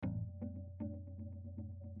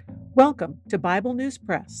Welcome to Bible News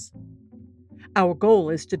Press. Our goal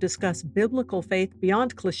is to discuss biblical faith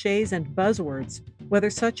beyond cliches and buzzwords, whether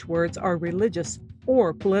such words are religious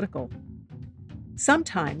or political.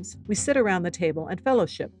 Sometimes we sit around the table and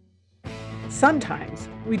fellowship. Sometimes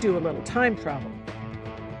we do a little time travel.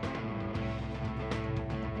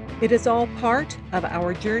 It is all part of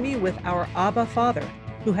our journey with our Abba Father,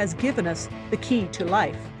 who has given us the key to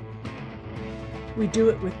life. We do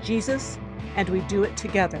it with Jesus, and we do it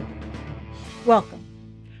together. Welcome.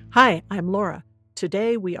 Hi, I'm Laura.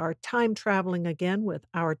 Today we are time traveling again with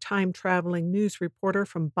our time traveling news reporter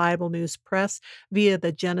from Bible News Press via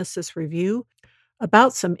the Genesis Review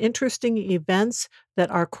about some interesting events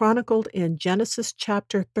that are chronicled in Genesis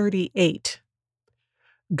chapter 38.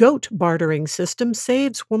 Goat bartering system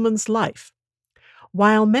saves woman's life.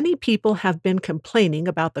 While many people have been complaining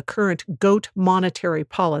about the current goat monetary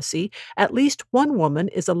policy, at least one woman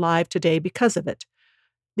is alive today because of it.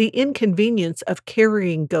 The inconvenience of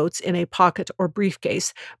carrying goats in a pocket or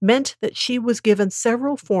briefcase meant that she was given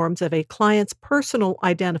several forms of a client's personal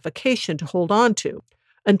identification to hold on to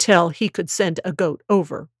until he could send a goat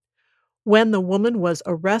over. When the woman was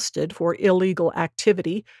arrested for illegal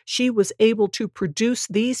activity, she was able to produce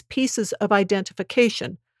these pieces of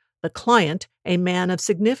identification. The client, a man of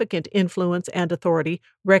significant influence and authority,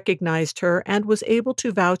 recognized her and was able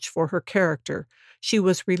to vouch for her character. She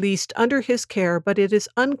was released under his care, but it is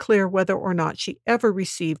unclear whether or not she ever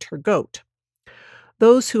received her goat.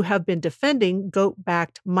 Those who have been defending goat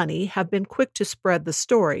backed money have been quick to spread the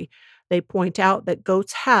story. They point out that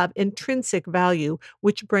goats have intrinsic value,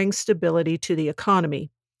 which brings stability to the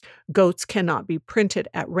economy. Goats cannot be printed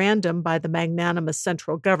at random by the magnanimous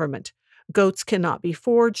central government. Goats cannot be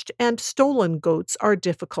forged, and stolen goats are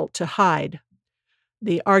difficult to hide.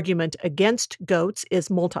 The argument against goats is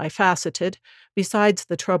multifaceted. Besides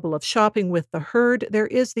the trouble of shopping with the herd, there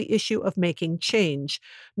is the issue of making change.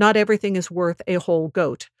 Not everything is worth a whole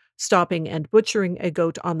goat. Stopping and butchering a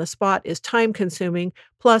goat on the spot is time consuming,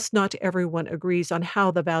 plus, not everyone agrees on how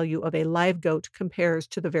the value of a live goat compares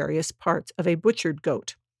to the various parts of a butchered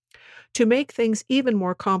goat. To make things even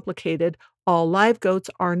more complicated, all live goats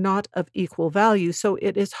are not of equal value, so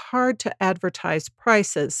it is hard to advertise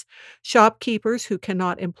prices. Shopkeepers who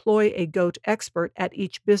cannot employ a goat expert at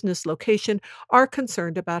each business location are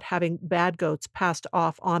concerned about having bad goats passed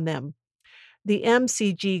off on them. The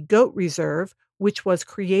MCG Goat Reserve, which was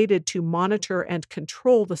created to monitor and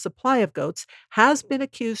control the supply of goats, has been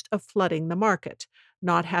accused of flooding the market.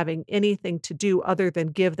 Not having anything to do other than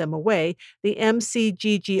give them away, the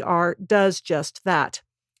MCGGR does just that.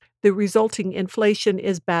 The resulting inflation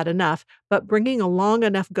is bad enough, but bringing along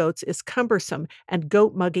enough goats is cumbersome, and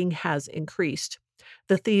goat mugging has increased.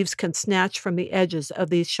 The thieves can snatch from the edges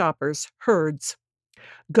of these shoppers' herds.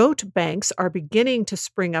 Goat banks are beginning to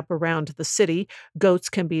spring up around the city. Goats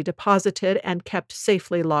can be deposited and kept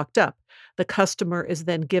safely locked up. The customer is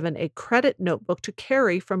then given a credit notebook to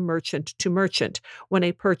carry from merchant to merchant. When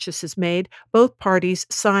a purchase is made, both parties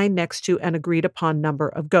sign next to an agreed upon number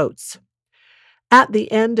of goats. At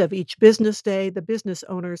the end of each business day, the business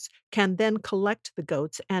owners can then collect the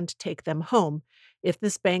goats and take them home. If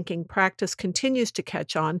this banking practice continues to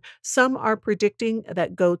catch on, some are predicting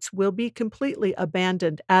that goats will be completely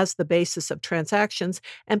abandoned as the basis of transactions,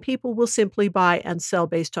 and people will simply buy and sell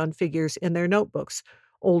based on figures in their notebooks.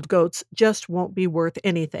 Old goats just won't be worth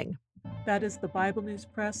anything. That is the Bible News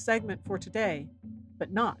Press segment for today,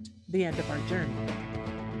 but not the end of our journey.